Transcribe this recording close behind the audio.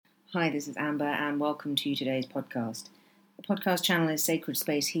Hi, this is Amber, and welcome to today's podcast. The podcast channel is Sacred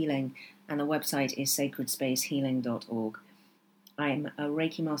Space Healing, and the website is sacredspacehealing.org. I'm a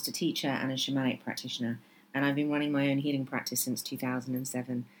Reiki Master teacher and a shamanic practitioner, and I've been running my own healing practice since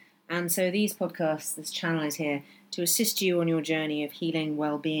 2007. And so this channel is here to assist you on your journey of healing,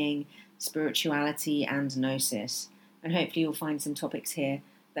 well-being, spirituality, and gnosis. And hopefully you'll find some topics here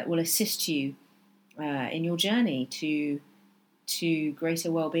that will assist you in your journey to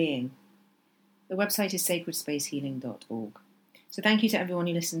greater well-being. The website is sacredspacehealing.org. So thank you to everyone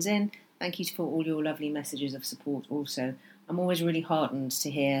who listens in. Thank you for all your lovely messages of support also. I'm always really heartened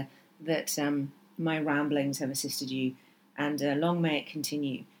to hear that my ramblings have assisted you, and long may it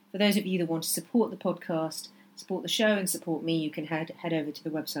continue. For those of you that want to support the podcast, support the show and support me, you can head over to the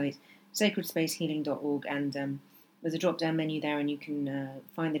website sacredspacehealing.org, and there's a drop-down menu there, and you can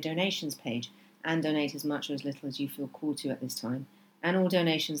find the donations page and donate as much or as little as you feel called to at this time. And all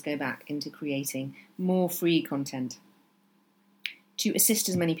donations go back into creating more free content to assist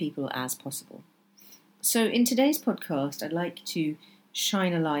as many people as possible. So in today's podcast, I'd like to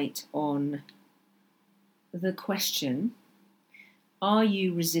shine a light on the question, are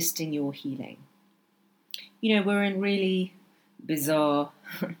you resisting your healing? You know, we're in really bizarre,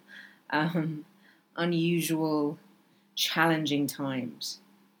 unusual, challenging times.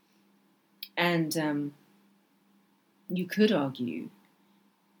 And you could argue,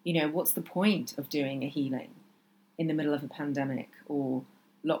 you know, what's the point of doing a healing in the middle of a pandemic or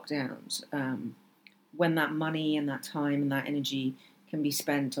lockdowns when that money and that time and that energy can be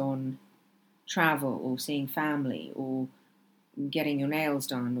spent on travel or seeing family or getting your nails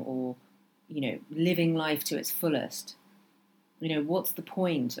done or, you know, living life to its fullest? You know, what's the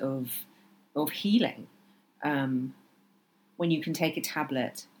point of healing when you can take a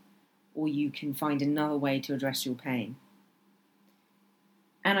tablet or you can find another way to address your pain?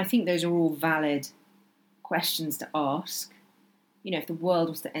 And I think those are all valid questions to ask. You know, if the world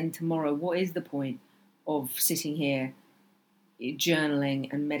was to end tomorrow, what is the point of sitting here journaling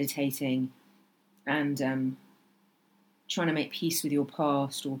and meditating and trying to make peace with your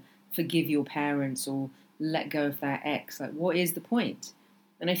past or forgive your parents or let go of that ex? Like, what is the point?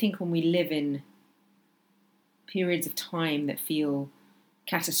 And I think when we live in periods of time that feel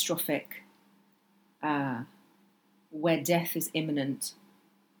catastrophic, where death is imminent,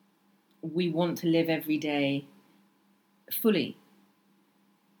 we want to live every day fully.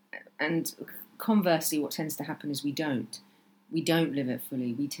 And conversely, what tends to happen is we don't live it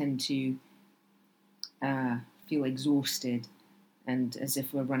fully. We tend to feel exhausted and as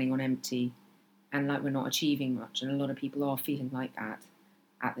if we're running on empty and like we're not achieving much. And a lot of people are feeling like that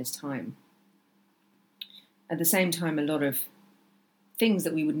at this time. At the same time, a lot of things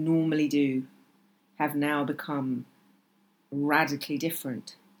that we would normally do have now become radically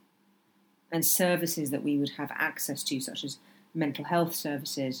different. And services that we would have access to, such as mental health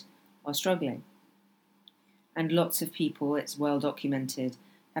services, are struggling. And lots of people, it's well documented,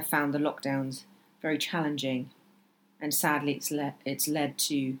 have found the lockdowns very challenging. And sadly, it's led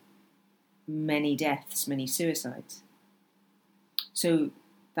to many deaths, many suicides. So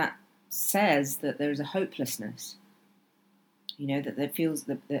that says that there is a hopelessness. You know, that feels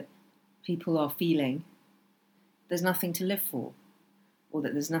that people are feeling there's nothing to live for, or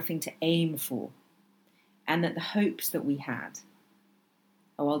that there's nothing to aim for, and that the hopes that we had,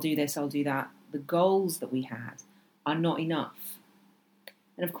 oh, I'll do this, I'll do that, the goals that we had are not enough.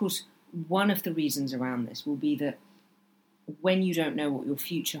 And of course, one of the reasons around this will be that when you don't know what your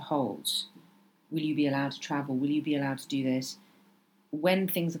future holds, will you be allowed to travel? Will you be allowed to do this? When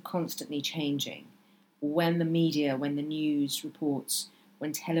things are constantly changing, when the media, when the news reports,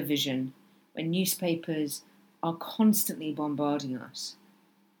 when television, when newspapers are constantly bombarding us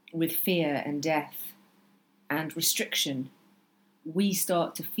with fear and death and restriction, we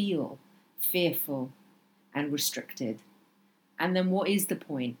start to feel fearful and restricted. And then what is the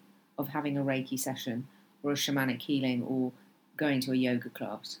point of having a Reiki session or a shamanic healing or going to a yoga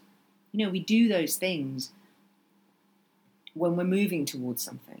class? You know, we do those things when we're moving towards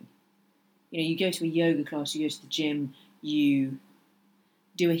something. You know, you go to a yoga class, you go to the gym, you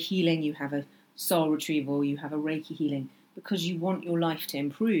do a healing, you have a soul retrieval, you have a Reiki healing because you want your life to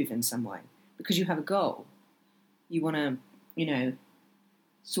improve in some way, because you have a goal. You want to, you know,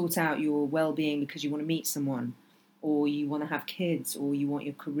 sort out your well-being because you want to meet someone, or you want to have kids, or you want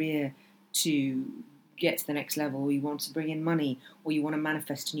your career to get to the next level, or you want to bring in money, or you want to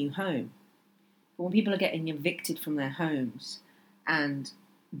manifest a new home. But when people are getting evicted from their homes and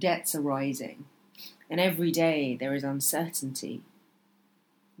debts are rising, and every day there is uncertainty,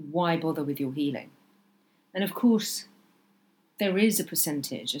 why bother with your healing? And of course, there is a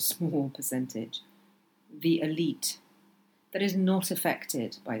percentage, a small percentage, the elite, that is not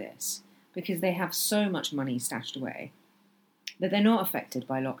affected by this because they have so much money stashed away that they're not affected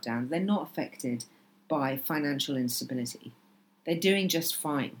by lockdowns. They're not affected by financial instability. They're doing just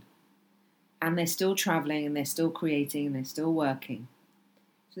fine. And they're still travelling and they're still creating and they're still working.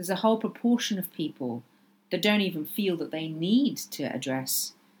 So there's a whole proportion of people that don't even feel that they need to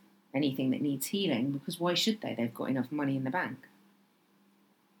address anything that needs healing, because why should they? They've got enough money in the bank.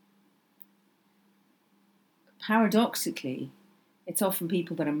 Paradoxically, it's often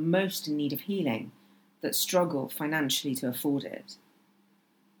people that are most in need of healing that struggle financially to afford it.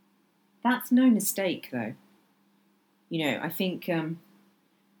 That's no mistake, though. I think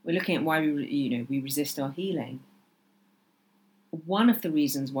we're looking at why we resist our healing. One of the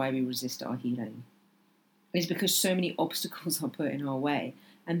reasons why we resist our healing is because so many obstacles are put in our way,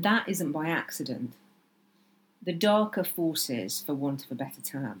 and that isn't by accident. The darker forces, for want of a better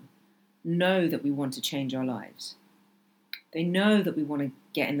term, know that we want to change our lives. They know that we want to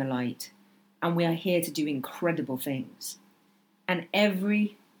get in the light, and we are here to do incredible things. And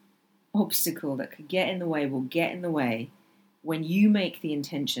every obstacle that could get in the way will get in the way when you make the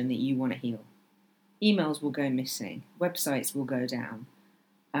intention that you want to heal. Emails will go missing, websites will go down,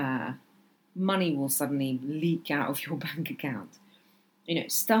 money will suddenly leak out of your bank account.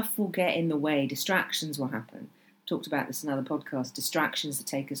 Stuff will get in the way, distractions will happen. Talked about this in another podcast, distractions that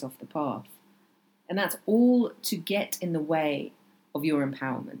take us off the path. And that's all to get in the way of your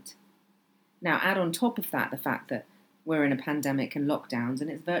empowerment. Now, add on top of that the fact that we're in a pandemic and lockdowns, and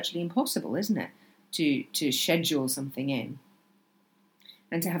it's virtually impossible, isn't it, to schedule something in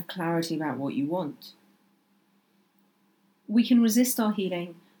and to have clarity about what you want. We can resist our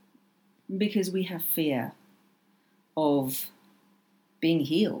healing because we have fear of being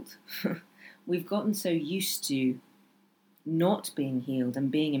healed. We've gotten so used to not being healed and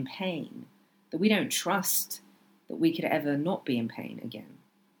being in pain that we don't trust that we could ever not be in pain again.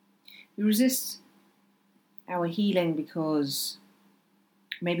 We resist our healing because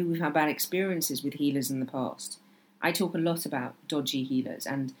maybe we've had bad experiences with healers in the past. I talk a lot about dodgy healers,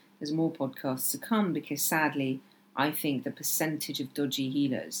 and there's more podcasts to come because sadly I think the percentage of dodgy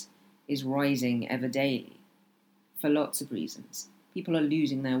healers is rising ever daily for lots of reasons. People are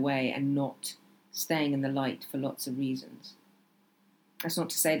losing their way and not staying in the light for lots of reasons. That's not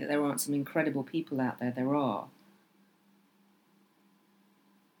to say that there aren't some incredible people out there. There are.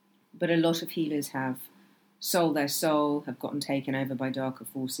 But a lot of healers have sold their soul, have gotten taken over by darker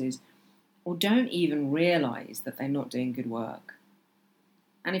forces, or don't even realise that they're not doing good work.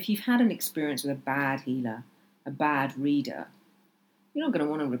 And if you've had an experience with a bad healer, a bad reader, you're not going to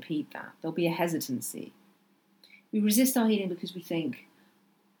want to repeat that. There'll be a hesitancy. We resist our healing because we think,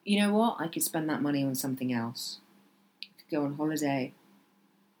 you know what, I could spend that money on something else. I could go on holiday.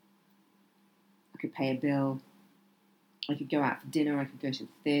 I could pay a bill. I could go out for dinner. I could go to the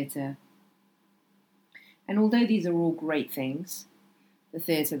theatre. And although these are all great things, the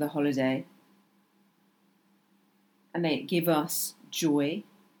theatre, the holiday, and they give us joy,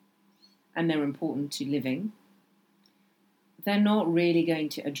 and they're important to living, they're not really going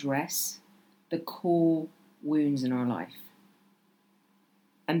to address the core wounds in our life.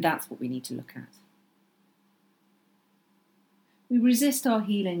 And that's what we need to look at. We resist our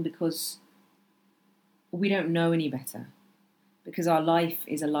healing because we don't know any better, because our life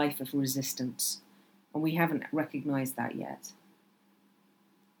is a life of resistance, and we haven't recognised that yet.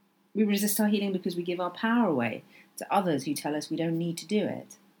 We resist our healing because we give our power away to others who tell us we don't need to do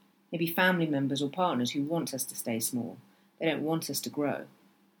it. Maybe family members or partners who want us to stay small. They don't want us to grow.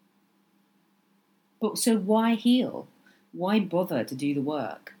 But so why heal? Why bother to do the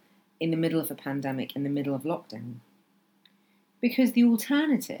work in the middle of a pandemic, in the middle of lockdown? Because the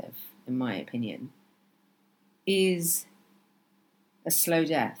alternative, in my opinion, is a slow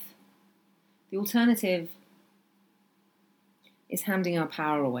death. The alternative is handing our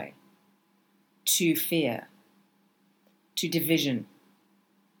power away to fear, to division,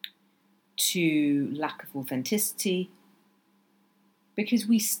 to lack of authenticity, because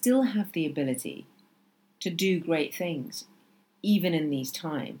we still have the ability to do great things, even in these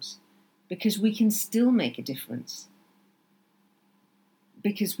times, because we can still make a difference,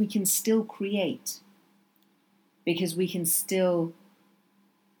 because we can still create, because we can still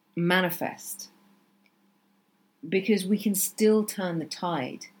manifest, because we can still turn the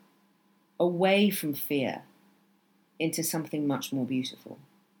tide away from fear into something much more beautiful.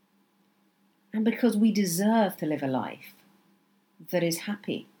 And because we deserve to live a life that is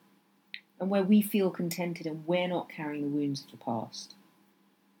happy and where we feel contented and we're not carrying the wounds of the past.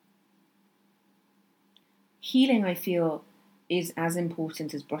 Healing, I feel, is as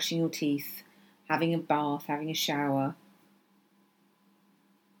important as brushing your teeth, having a bath, having a shower,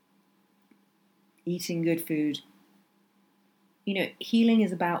 eating good food. Healing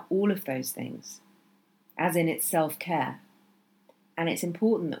is about all of those things, as in it's self-care. And it's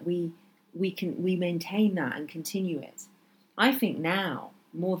important that we maintain that and continue it. I think now,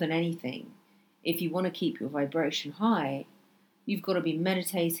 more than anything, if you want to keep your vibration high, you've got to be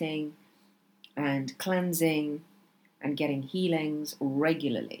meditating and cleansing and getting healings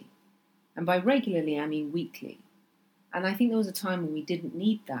regularly. And by regularly, I mean weekly. And I think there was a time when we didn't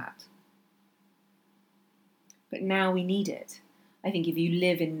need that. But now we need it. I think if you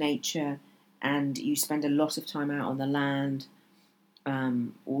live in nature and you spend a lot of time out on the land,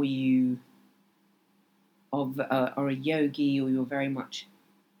 or you are a yogi, or you're very much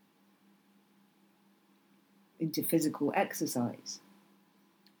into physical exercise,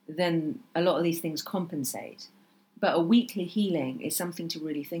 then a lot of these things compensate. But a weekly healing is something to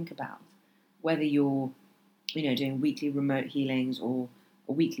really think about. Whether you're, doing weekly remote healings, or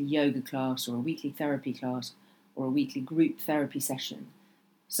a weekly yoga class, or a weekly therapy class, or a weekly group therapy session,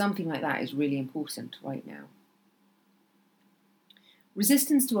 something like that is really important right now.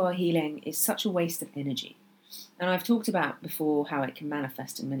 Resistance to our healing is such a waste of energy. And I've talked about before how it can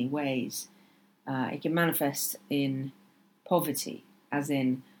manifest in many ways. It can manifest in poverty, as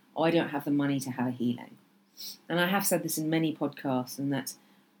in, I don't have the money to have a healing. And I have said this in many podcasts, and that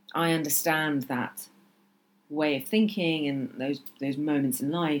I understand that way of thinking and those moments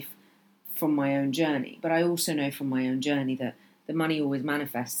in life from my own journey. But I also know from my own journey that the money always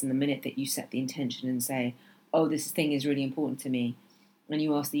manifests in the minute that you set the intention and say, oh, this thing is really important to me. And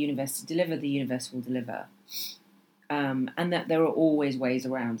you ask the universe to deliver, the universe will deliver. And that there are always ways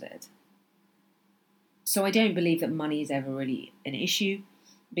around it. So I don't believe that money is ever really an issue,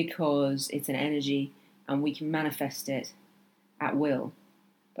 because it's an energy and we can manifest it at will.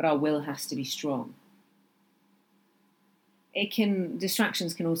 But our will has to be strong.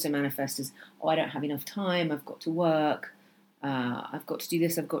 Distractions can also manifest as, oh, I don't have enough time, I've got to work, I've got to do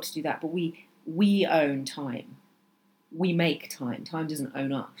this, I've got to do that. But we own time. We make time. Time doesn't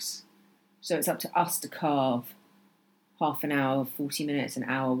own us. So it's up to us to carve half an hour, 40 minutes, an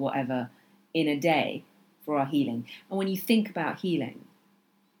hour, whatever, in a day for our healing. And when you think about healing,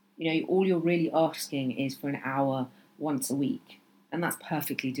 all you're really asking is for an hour once a week. And that's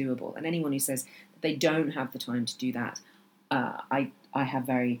perfectly doable. And anyone who says that they don't have the time to do that, I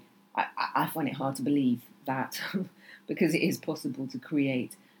find it hard to believe that because it is possible to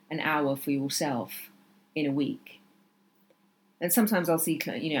create an hour for yourself in a week. And sometimes I'll see,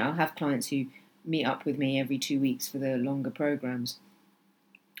 I'll have clients who meet up with me every 2 weeks for the longer programs,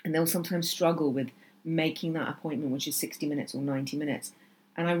 and they'll sometimes struggle with making that appointment, which is 60 minutes or 90 minutes.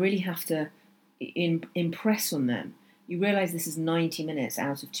 And I really have to impress on them. You realise this is 90 minutes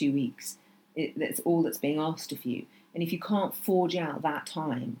out of 2 weeks. That's all that's being asked of you. And if you can't forge out that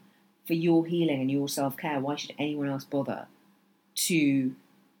time for your healing and your self-care, why should anyone else bother to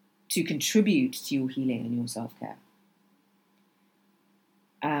contribute to your healing and your self-care?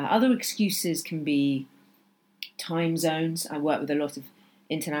 Other excuses can be time zones. I work with a lot of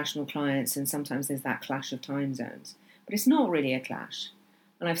international clients, and sometimes there's that clash of time zones. But it's not really a clash.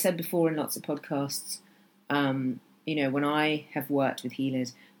 And I've said before in lots of podcasts, when I have worked with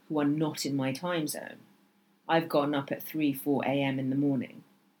healers who are not in my time zone, I've gotten up at 3, 4 a.m. in the morning,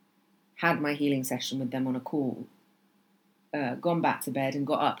 had my healing session with them on a call, gone back to bed and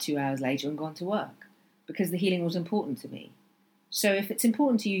got up 2 hours later and gone to work, because the healing was important to me. So if it's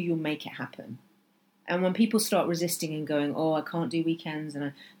important to you, you'll make it happen. And when people start resisting and going, oh, I can't do weekends, and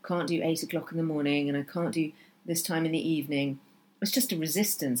I can't do 8 o'clock in the morning, and I can't do this time in the evening, it's just a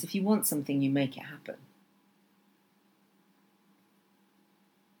resistance. If you want something, you make it happen.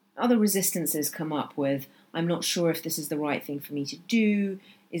 Other resistances come up with, I'm not sure if this is the right thing for me to do.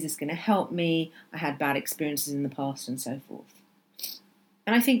 Is this going to help me? I had bad experiences in the past, and so forth.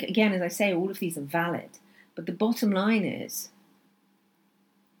 And I think, again, as I say, all of these are valid. But the bottom line is,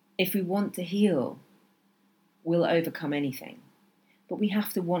 if we want to heal, we'll overcome anything. But we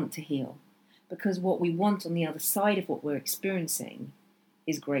have to want to heal, because what we want on the other side of what we're experiencing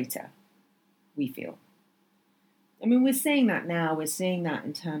is greater, we feel. I mean, we're saying that now. We're saying that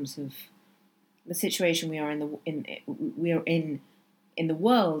in terms of the situation we are in the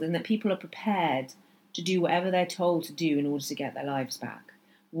world, and that people are prepared to do whatever they're told to do in order to get their lives back.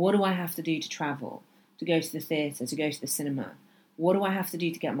 What do I have to do to travel, to go to the theatre, to go to the cinema? What do I have to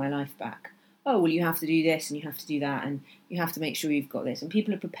do to get my life back? Oh, well, you have to do this and you have to do that, and you have to make sure you've got this. And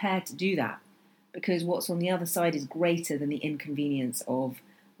people are prepared to do that because what's on the other side is greater than the inconvenience of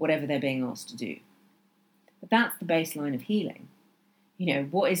whatever they're being asked to do. But that's the baseline of healing.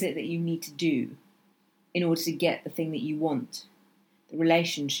 What is it that you need to do in order to get the thing that you want? The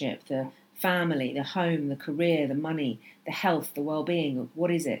relationship, the family, the home, the career, the money, the health, the well-being.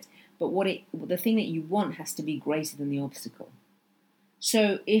 What is it? But the thing that you want has to be greater than the obstacle.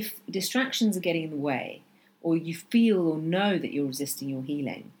 So if distractions are getting in the way, or you feel or know that you're resisting your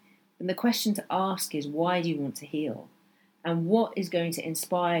healing, then the question to ask is, why do you want to heal? And what is going to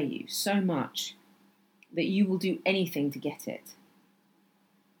inspire you so much that you will do anything to get it?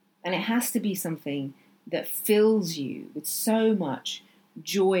 And it has to be something that fills you with so much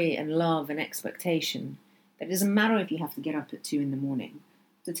joy and love and expectation that it doesn't matter if you have to get up at 2 a.m.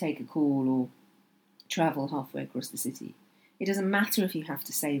 to take a call or travel halfway across the city. It doesn't matter if you have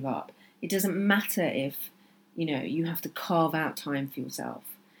to save up. It doesn't matter if, you have to carve out time for yourself,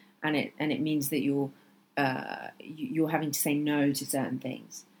 and it means that you're having to say no to certain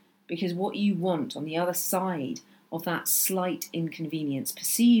things, because what you want on the other side of that slight inconvenience,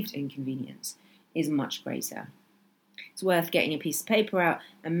 perceived inconvenience, is much greater. It's worth getting a piece of paper out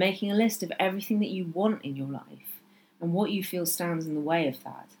and making a list of everything that you want in your life and what you feel stands in the way of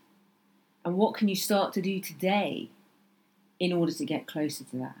that. And what can you start to do today in order to get closer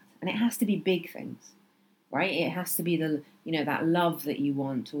to that? And it has to be big things, right? It has to be that love that you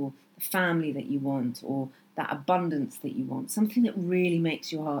want, or the family that you want, or that abundance that you want, something that really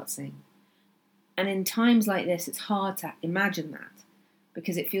makes your heart sing. And in times like this, it's hard to imagine that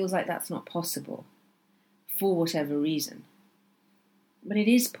because it feels like that's not possible for whatever reason. But it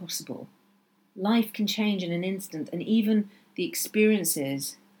is possible. Life can change in an instant, and even the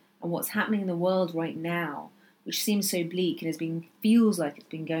experiences and what's happening in the world right now, which seems so bleak and feels like it's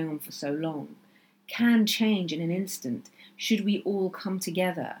been going on for so long, can change in an instant should we all come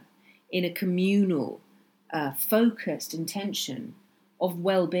together in a communal, focused intention of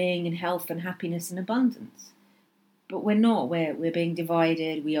well-being and health and happiness and abundance. But we're not. We're being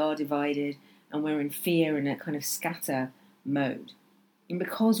divided, we are divided, and we're in fear and a kind of scatter mode. And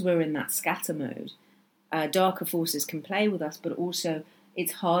because we're in that scatter mode, darker forces can play with us, but also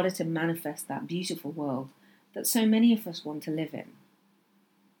it's harder to manifest that beautiful world that so many of us want to live in.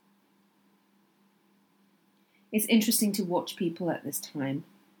 It's interesting to watch people at this time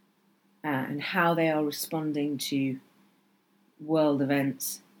and how they are responding to world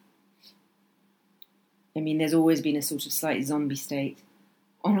events. I mean, there's always been a sort of slight zombie state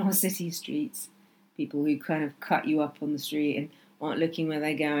on our city streets. People who kind of cut you up on the street and aren't looking where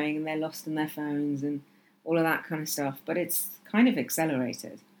they're going, and they're lost in their phones and all of that kind of stuff. But it's kind of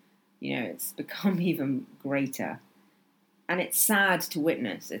accelerated. It's become even greater. And it's sad to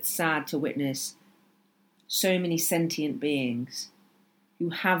witness. It's sad to witness so many sentient beings who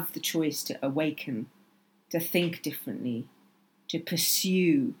have the choice to awaken, to think differently, to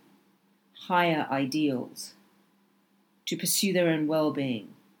pursue higher ideals, to pursue their own well-being,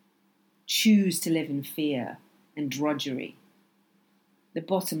 choose to live in fear and drudgery. The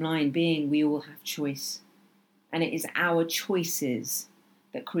bottom line being, we all have choice, and it is our choices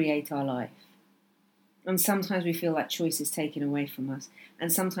that create our life. And sometimes we feel that choice is taken away from us,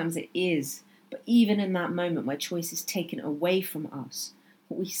 and sometimes it is. But even in that moment where choice is taken away from us,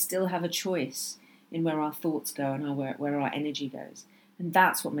 we still have a choice in where our thoughts go and where our energy goes. And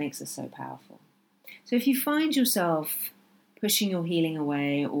that's what makes us so powerful. So if you find yourself pushing your healing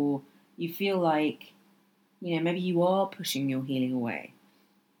away, or you feel like, maybe you are pushing your healing away,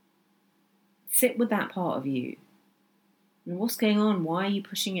 sit with that part of you. And what's going on? Why are you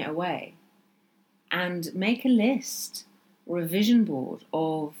pushing it away? And make a list or a vision board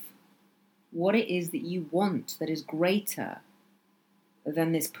of what it is that you want that is greater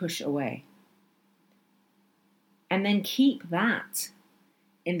than this push away. And then keep that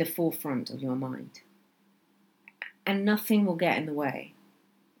in the forefront of your mind. And nothing will get in the way,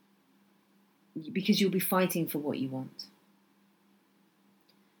 because you'll be fighting for what you want.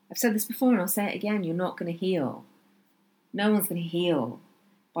 I've said this before and I'll say it again, you're not going to heal. No one's going to heal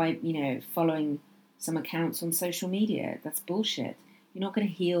by, following some accounts on social media. That's bullshit. You're not going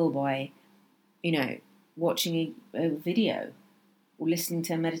to heal by, watching a video or listening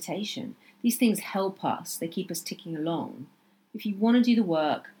to a meditation. These things help us. They keep us ticking along. If you want to do the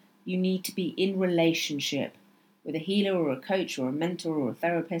work, you need to be in relationship with a healer or a coach or a mentor or a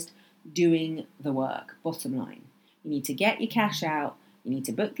therapist doing the work, bottom line. You need to get your cash out. You need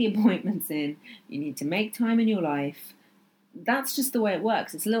to book the appointments in. You need to make time in your life. That's just the way it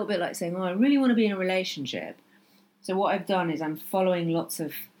works. It's a little bit like saying, I really want to be in a relationship. So what I've done is I'm following lots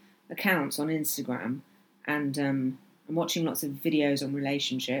of accounts on Instagram, and I'm watching lots of videos on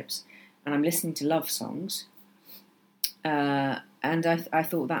relationships, and I'm listening to love songs. And I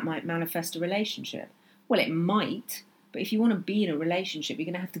thought that might manifest a relationship. Well, it might, but if you want to be in a relationship, you're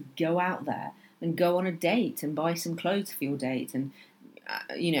going to have to go out there and go on a date and buy some clothes for your date and,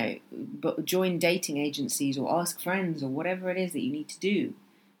 but join dating agencies or ask friends or whatever it is that you need to do.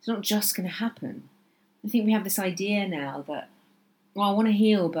 It's not just going to happen. I think we have this idea now that, well, I want to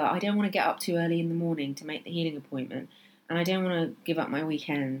heal, but I don't want to get up too early in the morning to make the healing appointment, and I don't want to give up my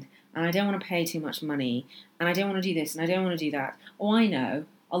weekend, and I don't want to pay too much money, and I don't want to do this, and I don't want to do that. Oh, I know,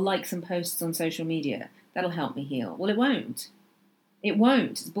 I'll like some posts on social media. That'll help me heal. Well, it won't. It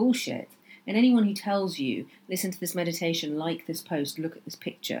won't. It's bullshit. And anyone who tells you, listen to this meditation, like this post, look at this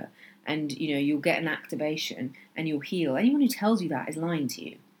picture, and, you'll get an activation and you'll heal. Anyone who tells you that is lying to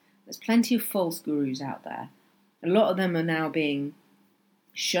you. There's plenty of false gurus out there. A lot of them are now being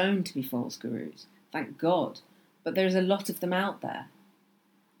shown to be false gurus. Thank God. But there's a lot of them out there.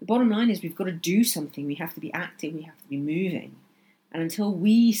 The bottom line is we've got to do something. We have to be active. We have to be moving. And until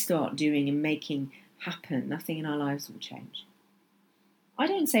we start doing and making happen, nothing in our lives will change. I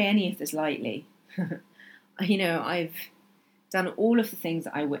don't say any of this lightly. I've done all of the things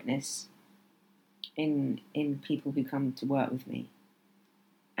that I witness in people who come to work with me.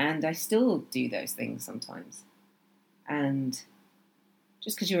 And I still do those things sometimes. And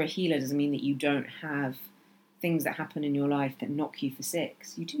just because you're a healer doesn't mean that you don't have things that happen in your life that knock you for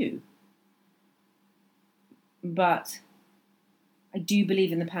six. You do. But I do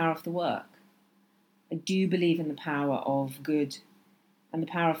believe in the power of the work. I do believe in the power of good and the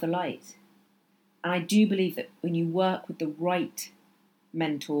power of the light. And I do believe that when you work with the right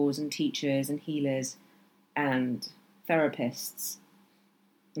mentors and teachers and healers and therapists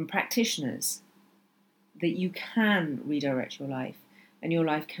and practitioners, that you can redirect your life and your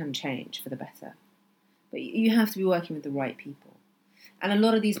life can change for the better. But you have to be working with the right people. And a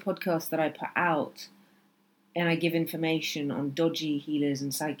lot of these podcasts that I put out, and I give information on dodgy healers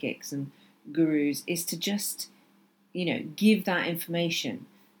and psychics and gurus, is to just, give that information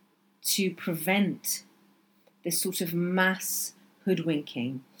to prevent this sort of mass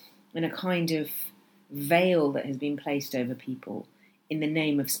hoodwinking and a kind of veil that has been placed over people in the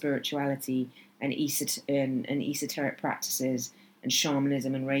name of spirituality and esoteric practices and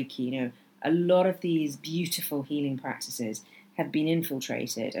shamanism and Reiki. A lot of these beautiful healing practices have been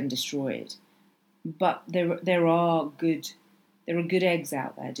infiltrated and destroyed. But there are good eggs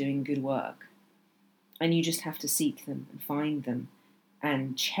out there doing good work. And you just have to seek them and find them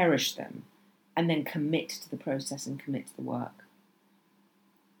and cherish them and then commit to the process and commit to the work.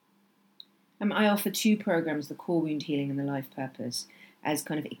 I offer 2 programs, the Core Wound Healing and the Life Purpose, as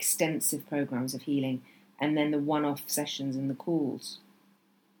kind of extensive programs of healing, and then the one-off sessions and the calls.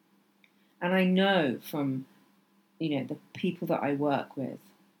 And I know from, the people that I work with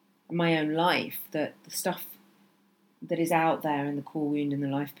and my own life that the stuff that is out there in the Core Wound and the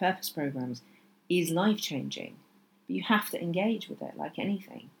Life Purpose programs is life-changing. But you have to engage with it like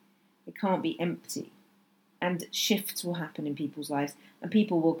anything. It can't be empty. And shifts will happen in people's lives, and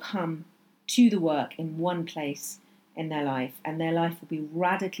people will come to the work in one place in their life, and their life will be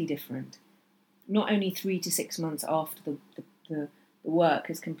radically different. Not only 3 to 6 months after the work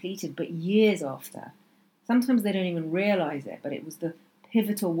is completed, but years after. Sometimes they don't even realise it, but it was the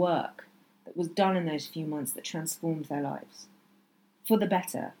pivotal work that was done in those few months that transformed their lives. For the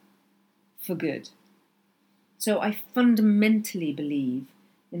better. For good. So I fundamentally believe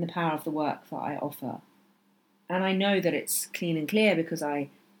in the power of the work that I offer. And I know that it's clean and clear because I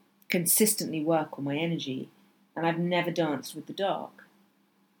consistently work on my energy and I've never danced with the dark.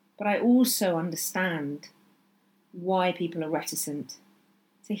 But I also understand why people are reticent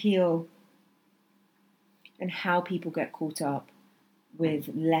to heal and how people get caught up with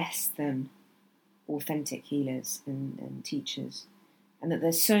less than authentic healers and teachers, and that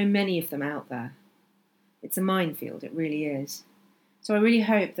there's so many of them out there. It's a minefield, it really is. So I really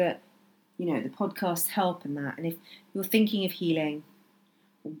hope that, the podcasts help in that. And if you're thinking of healing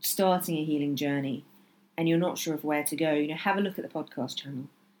or starting a healing journey and you're not sure of where to go, have a look at the podcast channel.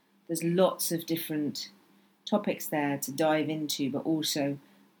 There's lots of different topics there to dive into, but also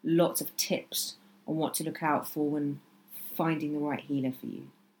lots of tips on what to look out for when finding the right healer for you.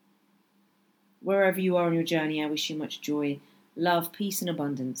 Wherever you are on your journey, I wish you much joy, love, peace and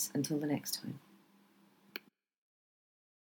abundance. Until the next time.